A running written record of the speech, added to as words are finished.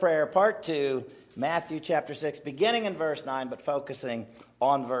Prayer, part 2, Matthew chapter 6, beginning in verse 9, but focusing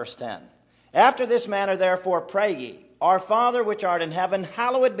on verse 10. After this manner, therefore, pray ye, Our Father which art in heaven,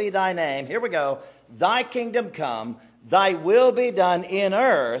 hallowed be thy name. Here we go. Thy kingdom come, thy will be done in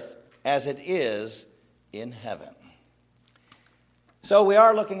earth as it is in heaven. So we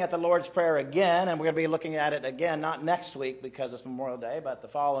are looking at the Lord's Prayer again, and we're going to be looking at it again, not next week because it's Memorial Day, but the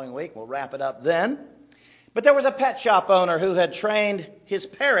following week. We'll wrap it up then. But there was a pet shop owner who had trained his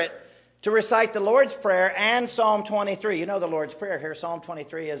parrot to recite the Lord's Prayer and Psalm 23. You know the Lord's Prayer here. Psalm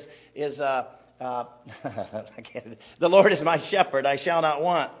 23 is the Lord is my shepherd, I shall not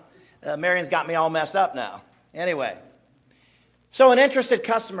want. Marion's got me all messed up now. Anyway, so an interested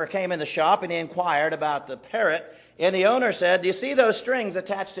customer came in the shop and he inquired about the parrot. And the owner said, do you see those strings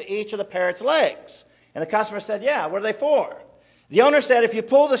attached to each of the parrot's legs? And the customer said, yeah, what are they for? The owner said, if you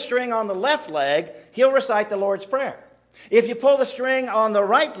pull the string on the left leg, he'll recite the Lord's Prayer. If you pull the string on the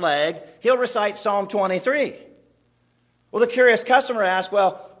right leg, he'll recite Psalm 23. Well, the curious customer asked,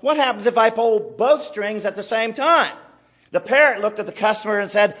 well, what happens if I pull both strings at the same time? The parrot looked at the customer and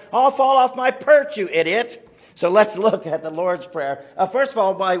said, I'll fall off my perch, you idiot. So let's look at the Lord's Prayer. First of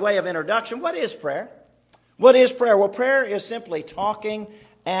all, by way of introduction, what is prayer? What is prayer? Well, prayer is simply talking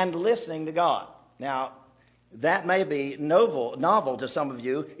and listening to God. Now, that may be novel to some of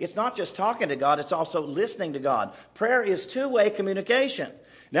you. It's not just talking to God, it's also listening to God. Prayer is two-way communication.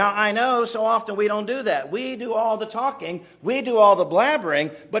 Now, I know so often we don't do that. We do all the talking, we do all the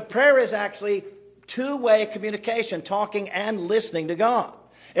blabbering, but prayer is actually two-way communication, talking and listening to God.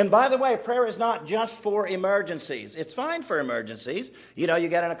 And by the way, prayer is not just for emergencies. It's fine for emergencies. You know, you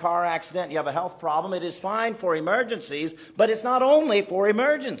get in a car accident, you have a health problem. It is fine for emergencies, but it's not only for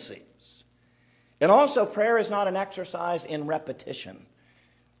emergencies. And also, prayer is not an exercise in repetition.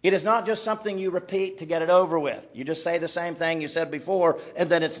 It is not just something you repeat to get it over with. You just say the same thing you said before, and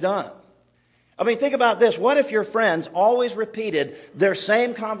then it's done. I mean, think about this. What if your friends always repeated their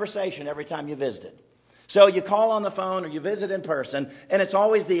same conversation every time you visited? So you call on the phone or you visit in person, and it's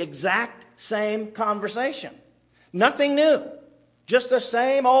always the exact same conversation. Nothing new. Just the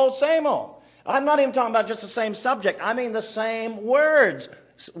same old, same old. I'm not even talking about just the same subject. I mean the same words,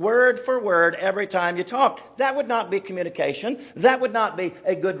 word for word, every time you talk. That would not be communication. That would not be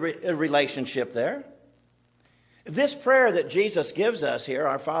a good relationship there. This prayer that Jesus gives us here,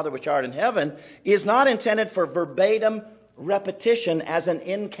 Our Father which art in heaven, is not intended for verbatim repetition as an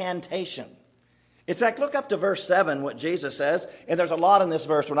incantation. In fact, look up to verse 7, what Jesus says, and there's a lot in this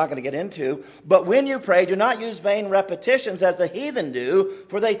verse we're not going to get into. But when you pray, do not use vain repetitions as the heathen do,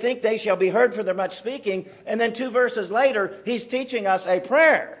 for they think they shall be heard for their much speaking. And then 2 verses later, he's teaching us a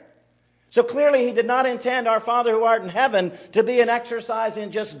prayer. So clearly he did not intend Our Father who art in heaven to be an exercise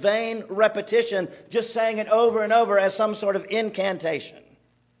in just vain repetition, just saying it over and over as some sort of incantation.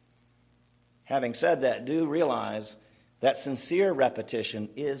 Having said that, do realize that sincere repetition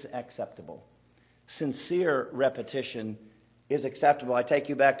is acceptable. Sincere repetition is acceptable. I take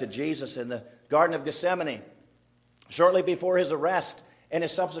you back to Jesus in the Garden of Gethsemane, shortly before his arrest and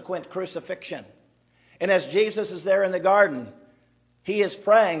his subsequent crucifixion. And as Jesus is there in the garden, he is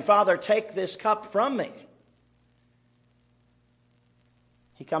praying, Father, take this cup from me.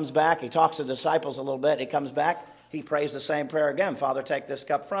 He comes back, he talks to the disciples a little bit, he comes back, he prays the same prayer again, Father, take this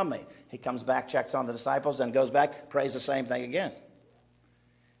cup from me. He comes back, checks on the disciples, then goes back, prays the same thing again.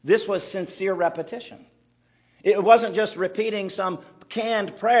 This was sincere repetition. It wasn't just repeating some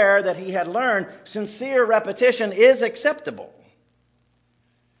canned prayer that he had learned. Sincere repetition is acceptable.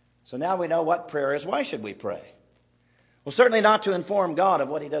 So now we know what prayer is. Why should we pray? Well, certainly not to inform God of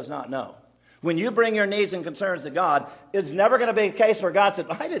what he does not know. When you bring your needs and concerns to God, it's never going to be a case where God said,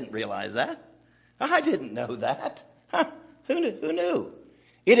 I didn't realize that. I didn't know that. Who knew?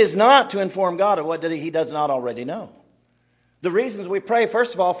 It is not to inform God of what he does not already know. The reasons we pray,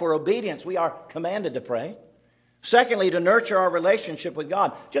 first of all, for obedience. We are commanded to pray. Secondly, to nurture our relationship with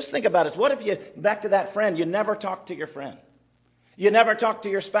God. Just think about it. What if you, back to that friend, you never talk to your friend? You never talk to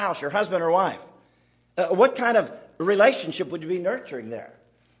your spouse, your husband or wife. What kind of relationship would you be nurturing there?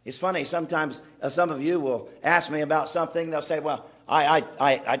 It's funny, sometimes some of you will ask me about something. They'll say, well,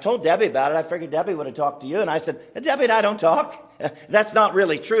 I told Debbie about it. I figured Debbie would have talked to you. And I said, Debbie and I don't talk. That's not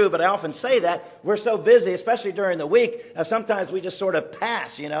really true, but I often say that. We're so busy, especially during the week, sometimes we just sort of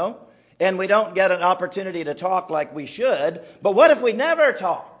pass, and we don't get an opportunity to talk like we should. But what if we never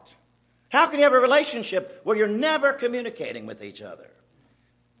talked? How can you have a relationship where you're never communicating with each other?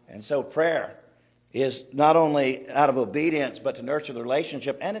 And so prayer is not only out of obedience, but to nurture the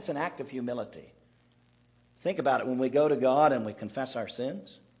relationship, and it's an act of humility. Think about it. When we go to God and we confess our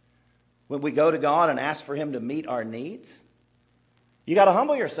sins, when we go to God and ask for him to meet our needs, You got to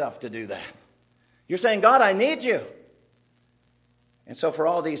humble yourself to do that. You're saying, God, I need you. And so for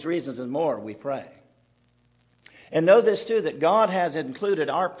all these reasons and more, we pray. And know this too, that God has included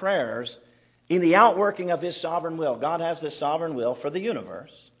our prayers in the outworking of His sovereign will. God has this sovereign will for the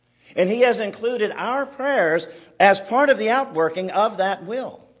universe. And He has included our prayers as part of the outworking of that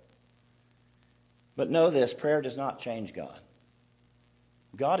will. But know this, prayer does not change God.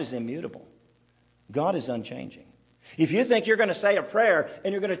 God is immutable. God is unchanging. If you think you're going to say a prayer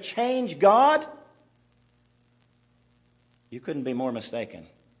and you're going to change God, you couldn't be more mistaken.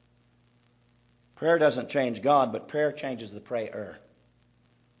 Prayer doesn't change God, but prayer changes the prayer.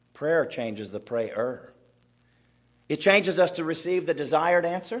 Prayer changes the prayer. It changes us to receive the desired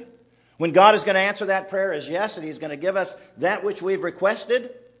answer. When God is going to answer that prayer as yes, and He's going to give us that which we've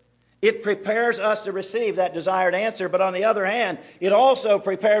requested, it prepares us to receive that desired answer. But on the other hand, it also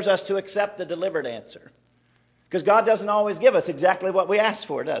prepares us to accept the delivered answer. Because God doesn't always give us exactly what we ask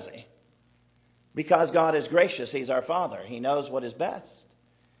for, does He? Because God is gracious. He's our Father. He knows what is best.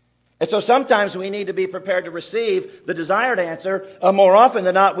 And so sometimes we need to be prepared to receive the desired answer. More often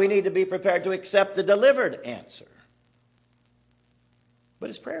than not, we need to be prepared to accept the delivered answer. But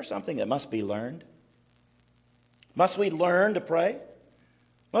is prayer something that must be learned? Must we learn to pray?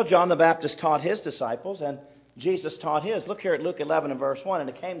 Well, John the Baptist taught his disciples, and Jesus taught his. Look here at Luke 11 and verse 1. And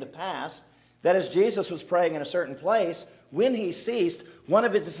it came to pass that as Jesus was praying in a certain place, when He ceased, one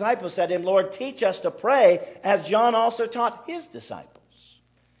of His disciples said to Him, Lord, teach us to pray, as John also taught his disciples.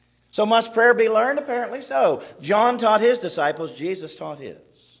 So must prayer be learned? Apparently so. John taught his disciples, Jesus taught his.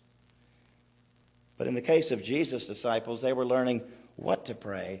 But in the case of Jesus' disciples, they were learning what to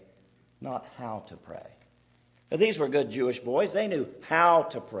pray, not how to pray. Now, these were good Jewish boys. They knew how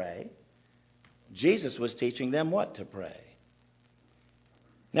to pray. Jesus was teaching them what to pray.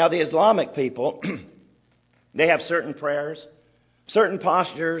 Now, the Islamic people, they have certain prayers, certain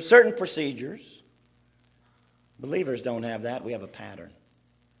postures, certain procedures. Believers don't have that. We have a pattern.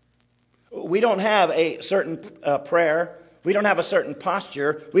 We don't have a certain prayer. We don't have a certain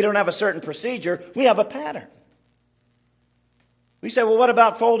posture. We don't have a certain procedure. We have a pattern. We say, well, what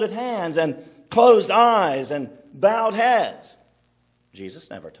about folded hands and closed eyes and bowed heads? Jesus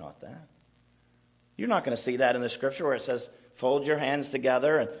never taught that. You're not going to see that in the Scripture where it says, fold your hands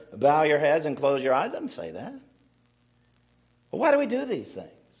together and bow your heads and close your eyes. It doesn't say that. Well, why do we do these things?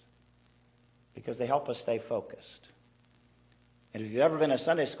 Because they help us stay focused. And if you've ever been a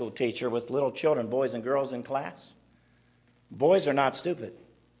Sunday school teacher with little children, boys and girls in class, boys are not stupid.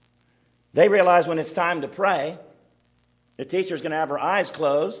 They realize when it's time to pray, the teacher's going to have her eyes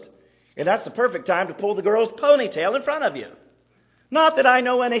closed, and that's the perfect time to pull the girl's ponytail in front of you. Not that I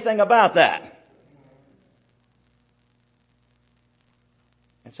know anything about that.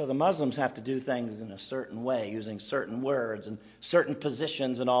 And so the Muslims have to do things in a certain way, using certain words and certain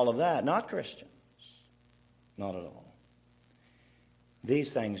positions and all of that. Not Christians. Not at all.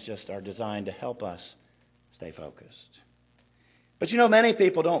 These things just are designed to help us stay focused. But you know, many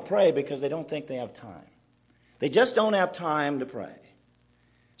people don't pray because they don't think they have time. They just don't have time to pray.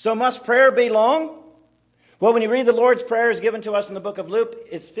 So must prayer be long? Well, when you read the Lord's Prayer as given to us in the book of Luke,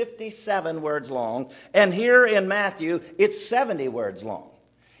 it's 57 words long. And here in Matthew, it's 70 words long.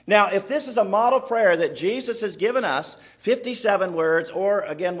 Now, if this is a model prayer that Jesus has given us, 57 words, or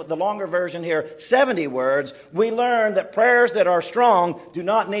again, with the longer version here, 70 words, we learn that prayers that are strong do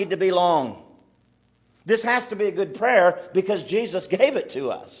not need to be long. This has to be a good prayer because Jesus gave it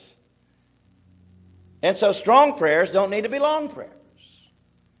to us. And so strong prayers don't need to be long prayers.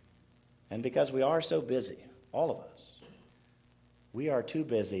 And because we are so busy, all of us, we are too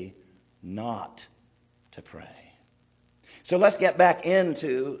busy not to pray. So let's get back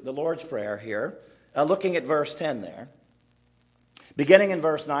into the Lord's Prayer here, looking at verse 10 there. Beginning in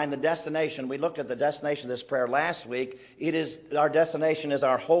verse 9, the destination. We looked at the destination of this prayer last week. Our destination is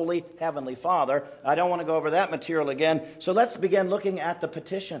our holy heavenly Father. I don't want to go over that material again. So let's begin looking at the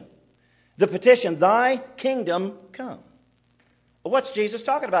petition. The petition, Thy kingdom come. Well, what's Jesus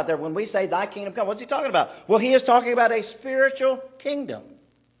talking about there? When we say Thy kingdom come, what's He talking about? Well, He is talking about a spiritual kingdom,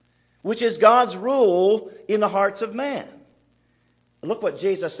 which is God's rule in the hearts of man. Look what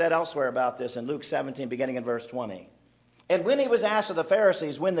Jesus said elsewhere about this in Luke 17, beginning in verse 20. And when He was asked of the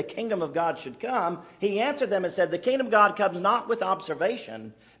Pharisees when the kingdom of God should come, He answered them and said, The kingdom of God comes not with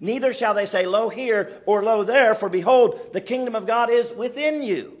observation, neither shall they say, Lo here or lo there, for behold, the kingdom of God is within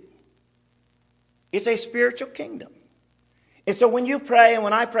you. It's a spiritual kingdom. And so when you pray and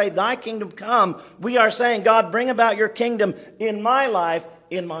when I pray, Thy kingdom come, we are saying, God, bring about your kingdom in my life,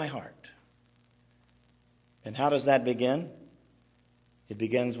 in my heart. And how does that begin? It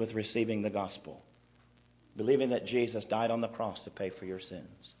begins with receiving the gospel. believing that Jesus died on the cross to pay for your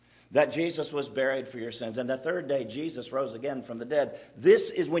sins, that Jesus was buried for your sins, and the third day Jesus rose again from the dead. This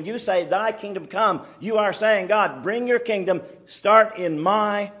is when you say, thy kingdom come, you are saying, God, bring your kingdom, start in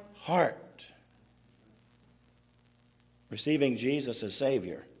my heart. Receiving Jesus as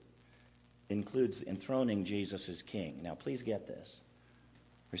Savior includes enthroning Jesus as King. Now, please get this.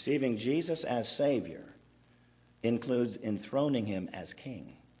 Receiving Jesus as Savior includes enthroning him as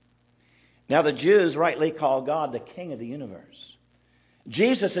King. Now, the Jews rightly call God the King of the universe.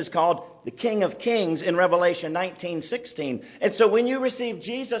 Jesus is called the King of Kings in Revelation 19:16. And so when you receive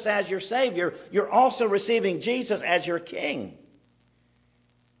Jesus as your Savior, you're also receiving Jesus as your King.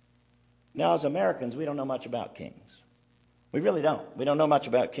 Now, as Americans, we don't know much about kings. We really don't. We don't know much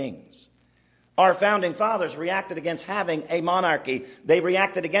about kings. Our founding fathers reacted against having a monarchy. They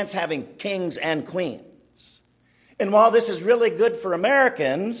reacted against having kings and queens. And while this is really good for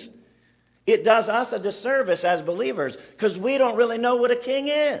Americans, it does us a disservice as believers because we don't really know what a king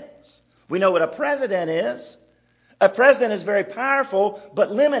is. We know what a president is. A president is very powerful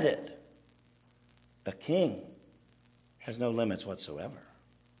but limited. A king has no limits whatsoever.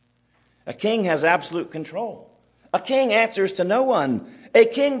 A king has absolute control. A king answers to no one. A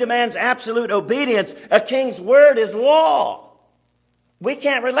king demands absolute obedience. A king's word is law. We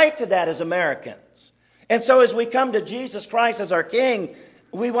can't relate to that as Americans. And so as we come to Jesus Christ as our king,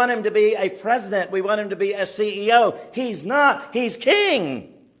 we want him to be a president. We want him to be a CEO. He's not. He's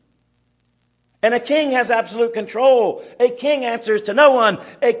king. And a king has absolute control. A king answers to no one.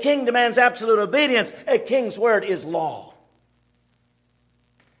 A king demands absolute obedience. A king's word is law.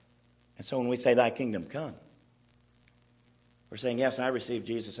 And so when we say, thy kingdom come, we're saying, yes, I receive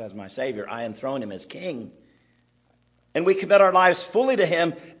Jesus as my Savior. I enthrone him as King. And we commit our lives fully to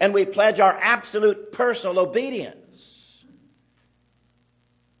him, and we pledge our absolute personal obedience.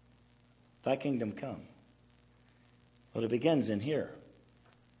 Thy kingdom come. Well, it begins in here.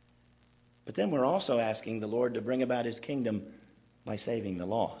 But then we're also asking the Lord to bring about his kingdom by saving the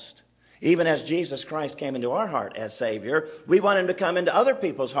lost. Even as Jesus Christ came into our heart as Savior, we want him to come into other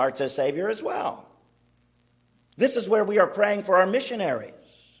people's hearts as Savior as well. This is where we are praying for our missionaries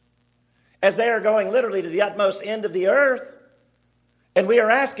as they are going literally to the utmost end of the earth. And we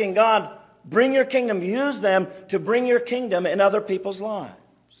are asking God, bring your kingdom, use them to bring your kingdom in other people's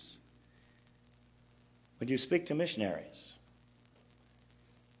lives. When you speak to missionaries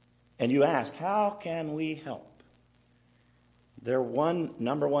and you ask, how can we help? Their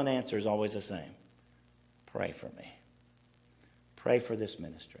number one answer is always the same. Pray for me. Pray for this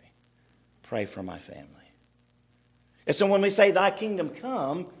ministry. Pray for my family. And so when we say, thy kingdom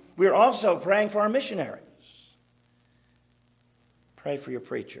come, we're also praying for our missionaries. Pray for your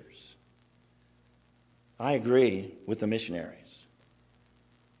preachers. I agree with the missionaries.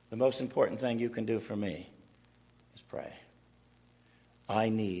 The most important thing you can do for me is pray. I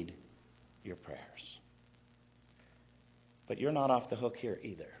need your prayers. But you're not off the hook here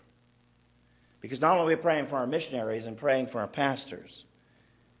either. Because not only are we praying for our missionaries and praying for our pastors,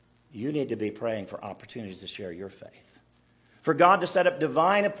 you need to be praying for opportunities to share your faith. For God to set up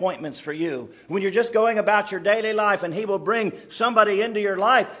divine appointments for you. When you're just going about your daily life and he will bring somebody into your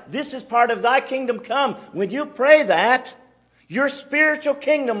life. This is part of thy kingdom come. When you pray that, your spiritual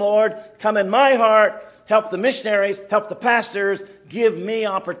kingdom, Lord, come in my heart. Help the missionaries, help the pastors. Give me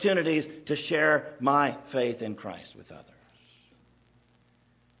opportunities to share my faith in Christ with others.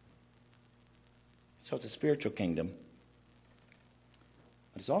 So it's a spiritual kingdom.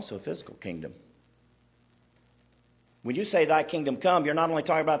 But it's also a physical kingdom. When you say thy kingdom come, you're not only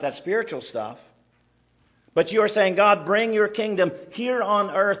talking about that spiritual stuff, but you are saying, God, bring your kingdom here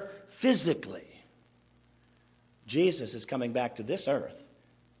on earth physically. Jesus is coming back to this earth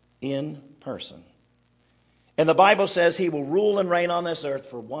in person. And the Bible says he will rule and reign on this earth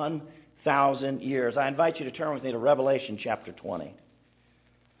for 1,000 years. I invite you to turn with me to Revelation chapter 20.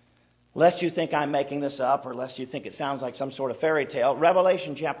 Lest you think I'm making this up or lest you think it sounds like some sort of fairy tale,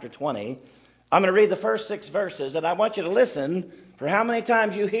 Revelation chapter 20. I'm going to read the first 6 verses, and I want you to listen for how many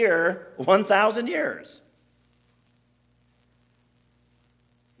times you hear 1,000 years.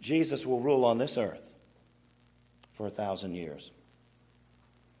 Jesus will rule on this earth for 1,000 years.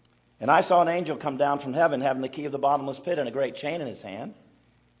 And I saw an angel come down from heaven, having the key of the bottomless pit and a great chain in his hand.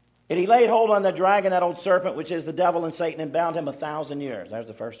 And he laid hold on the dragon, that old serpent, which is the devil and Satan, and bound him 1,000 years. There's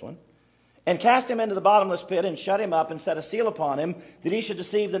the first one. And cast him into the bottomless pit and shut him up and set a seal upon him, that he should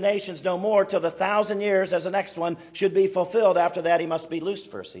deceive the nations no more till the 1,000 years as the next one should be fulfilled. After that he must be loosed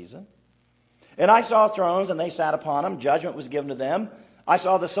for a season. And I saw thrones, and they sat upon them. Judgment was given to them. I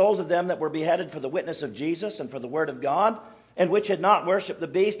saw the souls of them that were beheaded for the witness of Jesus and for the word of God, and which had not worshipped the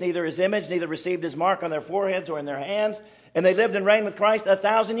beast, neither his image, neither received his mark on their foreheads or in their hands. And they lived and reigned with Christ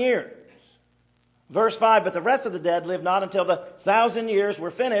 1,000 years. Verse 5, but the rest of the dead lived not until the 1,000 years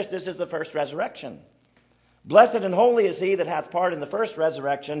were finished. This is the first resurrection. Blessed and holy is he that hath part in the first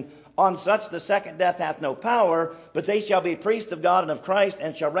resurrection. On such the second death hath no power, but they shall be priests of God and of Christ,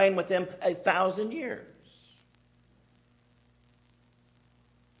 and shall reign with him 1,000 years.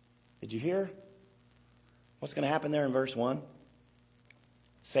 Did you hear what's going to happen there in verse 1?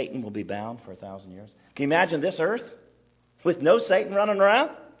 Satan will be bound for 1,000 years. Can you imagine this earth with no Satan running around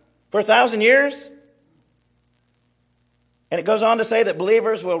for 1,000 years? And it goes on to say that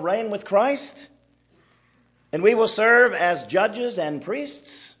believers will reign with Christ, and we will serve as judges and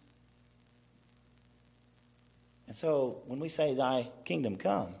priests. And so when we say thy kingdom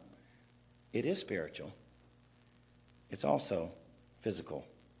come, it is spiritual. It's also physical.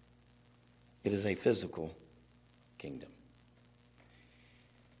 It is a physical kingdom.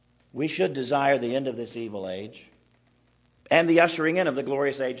 We should desire the end of this evil age and the ushering in of the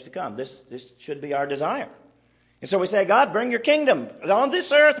glorious age to come. This should be our desire. And so we say, God, bring your kingdom. On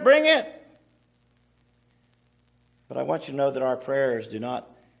this earth, bring it. But I want you to know that our prayers do not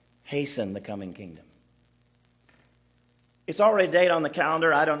hasten the coming kingdom. It's already a date on the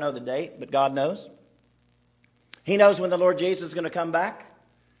calendar. I don't know the date, but God knows. He knows when the Lord Jesus is going to come back.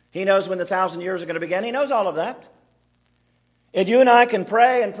 He knows when the 1,000 years are going to begin. He knows all of that. And you and I can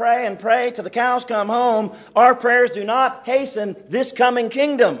pray and pray and pray till the cows come home. Our prayers do not hasten this coming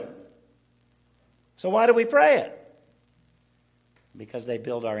kingdom. So why do we pray it? Because they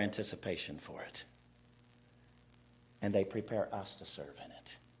build our anticipation for it. And they prepare us to serve in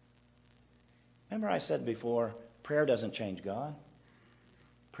it. Remember I said before, prayer doesn't change God.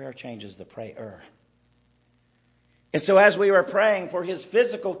 Prayer changes the prayer. And so as we were praying for his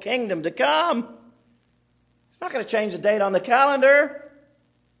physical kingdom to come, it's not going to change the date on the calendar.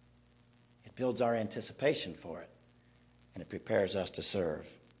 It builds our anticipation for it. And it prepares us to serve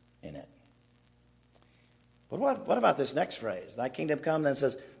in it. But what about this next phrase? Thy kingdom come, then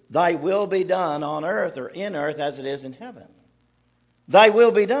says, thy will be done on earth or in earth as it is in heaven. Thy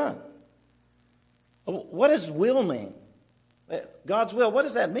will be done. What does will mean? God's will, what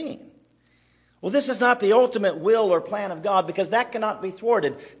does that mean? Well, this is not the ultimate will or plan of God, because that cannot be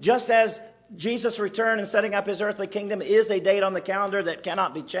thwarted. Just as Jesus' return and setting up his earthly kingdom is a date on the calendar that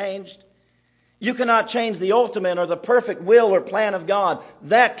cannot be changed, you cannot change the ultimate or the perfect will or plan of God.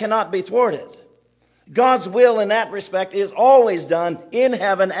 That cannot be thwarted. God's will in that respect is always done in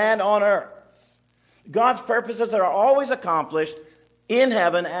heaven and on earth. God's purposes are always accomplished in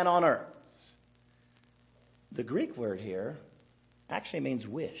heaven and on earth. The Greek word here actually means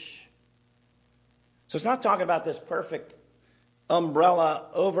wish. So it's not talking about this perfect umbrella,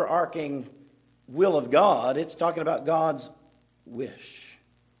 overarching will of God. It's talking about God's wish.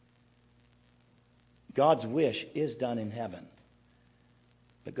 God's wish is done in heaven.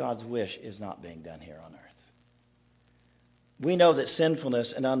 But God's wish is not being done here on earth. We know that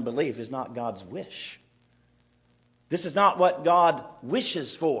sinfulness and unbelief is not God's wish. This is not what God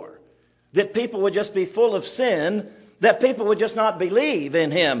wishes for. That people would just be full of sin, that people would just not believe in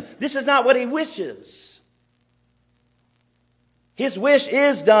him. This is not what he wishes. His wish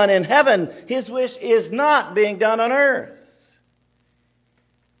is done in heaven. His wish is not being done on earth.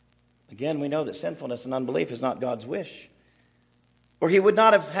 Again, we know that sinfulness and unbelief is not God's wish. Or he would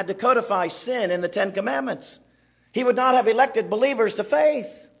not have had to codify sin in the Ten Commandments. He would not have elected believers to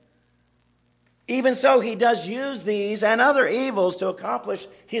faith. Even so, he does use these and other evils to accomplish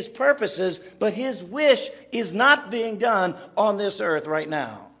his purposes, but his wish is not being done on this earth right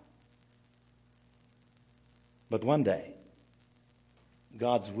now. But one day,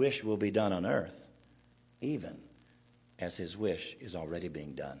 God's wish will be done on earth, even as his wish is already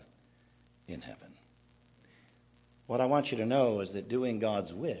being done in heaven. What I want you to know is that doing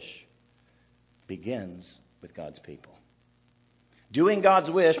God's wish begins with God's people. Doing God's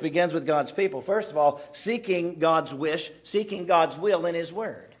wish begins with God's people. First of all, seeking God's wish, seeking God's will in his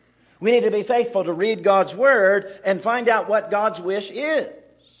word. We need to be faithful to read God's word and find out what God's wish is.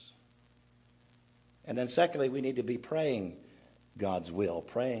 And then secondly, we need to be praying God's will,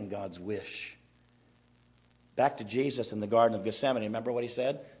 praying God's wish. Back to Jesus in the Garden of Gethsemane. Remember what he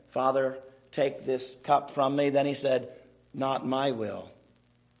said? Father, take this cup from me. Then he said, not my will,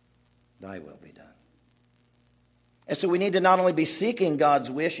 thy will be done. And so we need to not only be seeking God's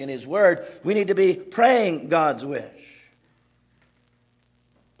wish in his word, we need to be praying God's wish.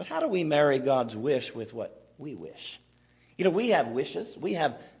 But how do we marry God's wish with what we wish? You know, we have wishes, we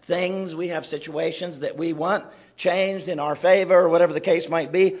have things, we have situations that we want changed in our favor, or whatever the case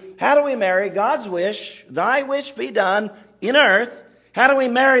might be. How do we marry God's wish, thy wish be done, in earth, how do we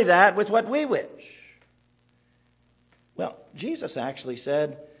marry that with what we wish? Well, Jesus actually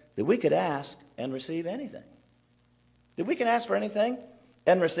said that we could ask and receive anything. That we can ask for anything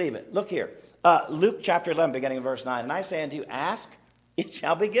and receive it. Look here. Luke chapter 11, beginning in verse 9. And I say unto you, ask, it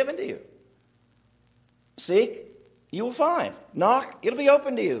shall be given to you. Seek, you will find. Knock, it'll be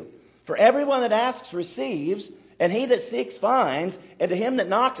open to you. For everyone that asks receives, and he that seeks finds, and to him that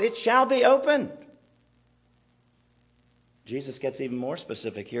knocks it shall be opened. Jesus gets even more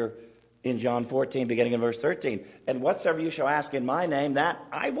specific here in John 14, beginning in verse 13. And whatsoever you shall ask in my name, that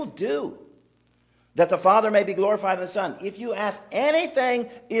I will do, that the Father may be glorified in the Son. If you ask anything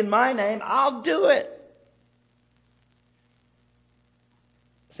in my name, I'll do it.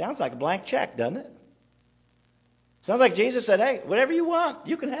 Sounds like a blank check, doesn't it? Sounds like Jesus said, hey, whatever you want,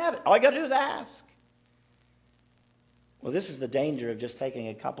 you can have it. All you got to do is ask. Well, this is the danger of just taking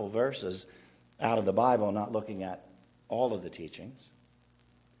a couple verses out of the Bible and not looking at all of the teachings.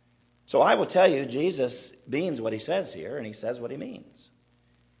 So I will tell you, Jesus means what he says here, and he says what he means.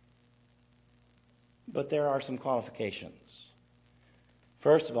 But there are some qualifications.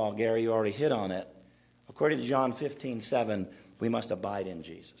 First of all, Gary, you already hit on it. According to John 15:7, we must abide in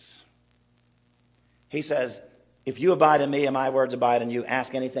Jesus. He says, if you abide in me and my words abide in you,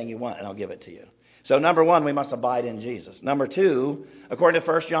 ask anything you want and I'll give it to you. So number one, we must abide in Jesus. Number two, according to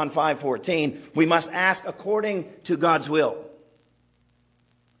 1 John 5:14, we must ask according to God's will.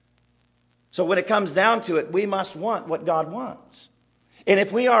 So when it comes down to it, we must want what God wants. And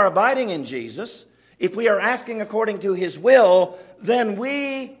if we are abiding in Jesus, if we are asking according to his will, then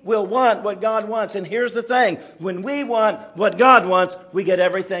we will want what God wants. And here's the thing. When we want what God wants, we get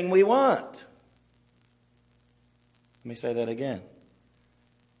everything we want. Let me say that again.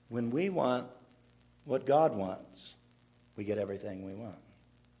 When we want what God wants, we get everything we want.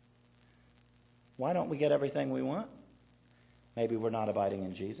 Why don't we get everything we want? Maybe we're not abiding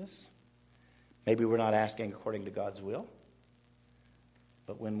in Jesus. Maybe we're not asking according to God's will.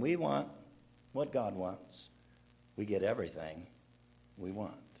 But when we want what God wants, we get everything we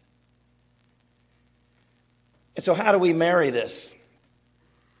want. And so how do we marry this?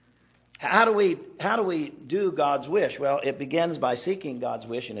 How do we do God's wish? Well, it begins by seeking God's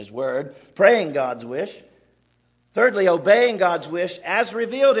wish in his word, praying God's wish. Thirdly, obeying God's wish as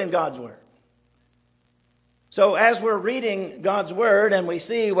revealed in God's word. So as we're reading God's word and we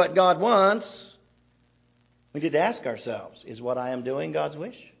see what God wants, we need to ask ourselves, is what I am doing God's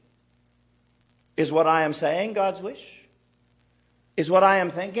wish? Is what I am saying God's wish? Is what I am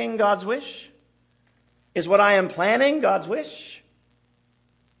thinking God's wish? Is what I am planning God's wish?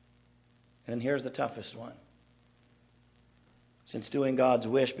 And here's the toughest one. Since doing God's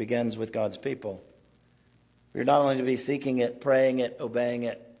wish begins with God's people, we're not only to be seeking it, praying it, obeying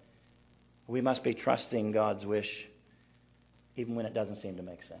it, we must be trusting God's wish even when it doesn't seem to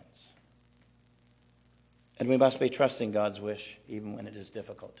make sense. And we must be trusting God's wish even when it is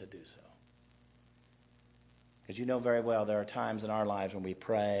difficult to do so. Because you know very well there are times in our lives when we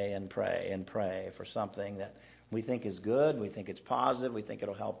pray and pray and pray for something that we think is good, we think it's positive, we think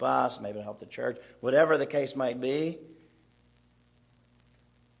it'll help us, maybe it'll help the church, whatever the case might be.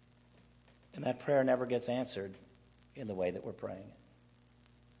 And that prayer never gets answered in the way that we're praying it.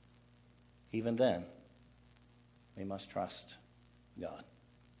 Even then, we must trust God.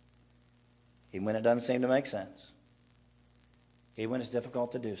 Even when it doesn't seem to make sense. Even when it's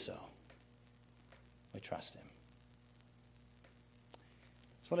difficult to do so. We trust him.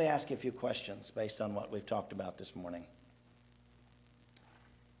 So let me ask you a few questions based on what we've talked about this morning.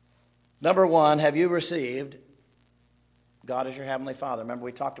 Number one, have you received God as your heavenly Father? Remember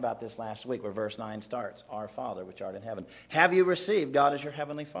we talked about this last week where verse 9 starts. Our Father which art in heaven. Have you received God as your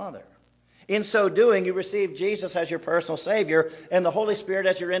heavenly Father? In so doing, you receive Jesus as your personal Savior and the Holy Spirit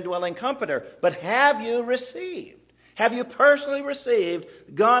as your indwelling Comforter. But have you received? Have you personally received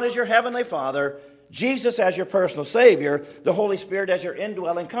God as your heavenly Father, Jesus as your personal Savior, the Holy Spirit as your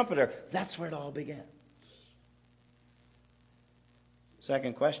indwelling Comforter? That's where it all begins.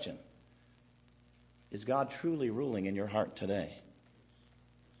 Second question. Is God truly ruling in your heart today?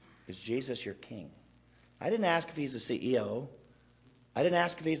 Is Jesus your King? I didn't ask if he's the CEO. I didn't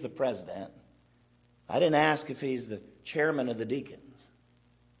ask if he's the president. I didn't ask if he's the chairman of the deacons.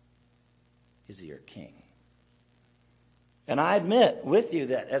 Is he your King? And I admit with you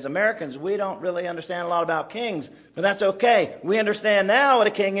that as Americans, we don't really understand a lot about kings, but that's okay. We understand now what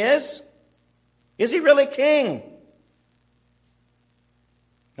a king is. Is he really king?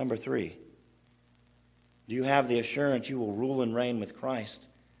 Number three, do you have the assurance you will rule and reign with Christ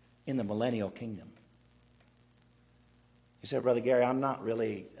in the millennial kingdom? You said, Brother Gary, I'm not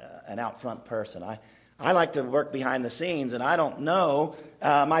really an out front person. I like to work behind the scenes, and I don't know,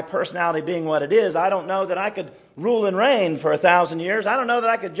 my personality being what it is, I don't know that I could rule and reign for 1,000 years. I don't know that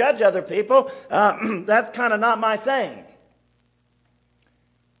I could judge other people. That's kind of not my thing.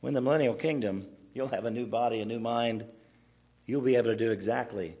 When the millennial kingdom, you'll have a new body, a new mind. You'll be able to do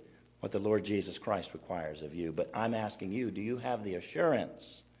exactly what the Lord Jesus Christ requires of you. But I'm asking you, do you have the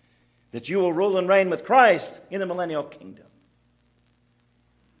assurance that you will rule and reign with Christ in the millennial kingdom?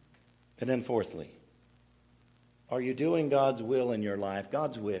 And then fourthly, are you doing God's will in your life,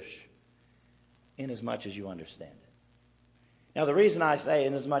 God's wish, inasmuch as you understand it? Now, the reason I say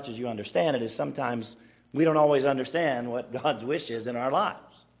inasmuch as you understand it is sometimes we don't always understand what God's wish is in our lives.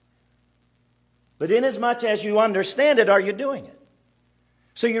 But inasmuch as you understand it, are you doing it?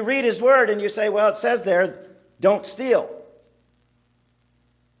 So you read His Word and you say, well, it says there, don't steal.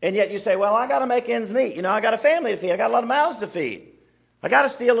 And yet you say, well, I got to make ends meet. You know, I got a family to feed. I got a lot of mouths to feed. I got to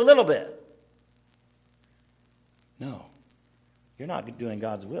steal a little bit. No. You're not doing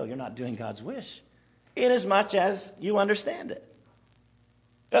God's will. You're not doing God's wish. Inasmuch as you understand it.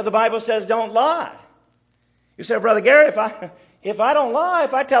 The Bible says don't lie. You say, Brother Gary, if I don't lie,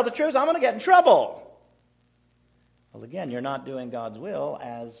 if I tell the truth, I'm going to get in trouble. Well, again, you're not doing God's will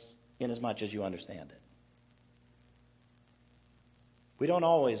inasmuch as you understand it. We don't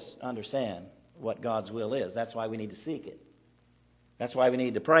always understand what God's will is. That's why we need to seek it. That's why we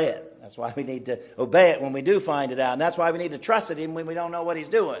need to pray it. That's why we need to obey it when we do find it out. And that's why we need to trust it even when we don't know what He's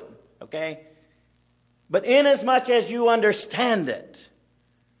doing. Okay? But inasmuch as you understand it,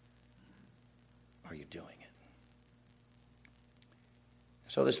 are you doing it?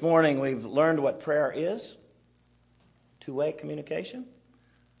 So this morning we've learned what prayer is. Two-way communication.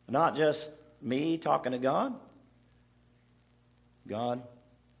 Not just me talking to God. God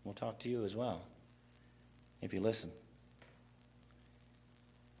will talk to you as well if you listen.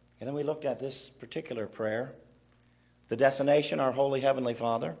 And then we looked at this particular prayer. The destination, our Holy Heavenly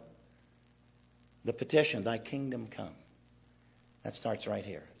Father. The petition, Thy kingdom come. That starts right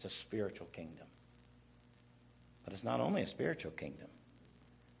here. It's a spiritual kingdom. But it's not only a spiritual kingdom.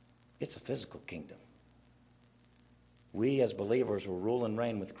 It's a physical kingdom. We as believers will rule and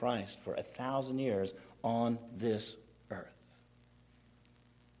reign with Christ for 1,000 years on this earth.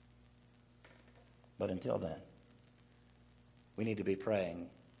 But until then, we need to be praying,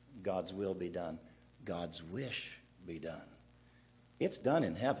 God's will be done. God's wish be done. It's done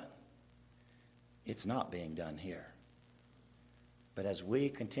in heaven. It's not being done here. But as we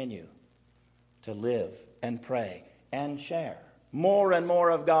continue to live and pray and share, more and more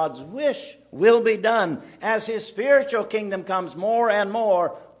of God's wish will be done as His spiritual kingdom comes more and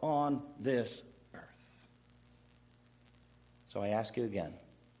more on this earth. So I ask you again,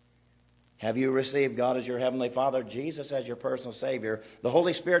 have you received God as your Heavenly Father, Jesus as your personal Savior, the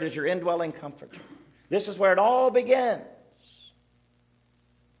Holy Spirit as your indwelling comforter? This is where it all begins.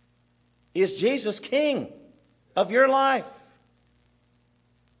 Is Jesus King of your life?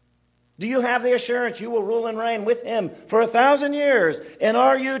 Do you have the assurance you will rule and reign with Him for 1,000 years? And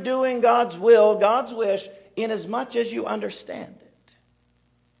are you doing God's will, God's wish, inasmuch as you understand it?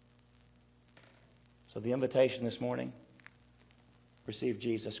 So the invitation this morning, receive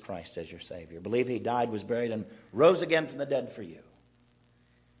Jesus Christ as your Savior. Believe He died, was buried, and rose again from the dead for you.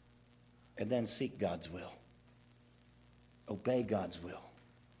 And then seek God's will. Obey God's will.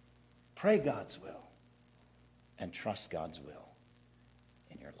 Pray God's will. And trust God's will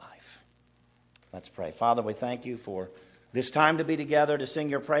in your life. Let's pray. Father, we thank You for this time to be together, to sing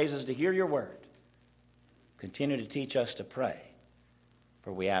Your praises, to hear Your word. Continue to teach us to pray.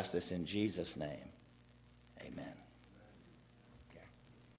 For we ask this in Jesus' name. Amen.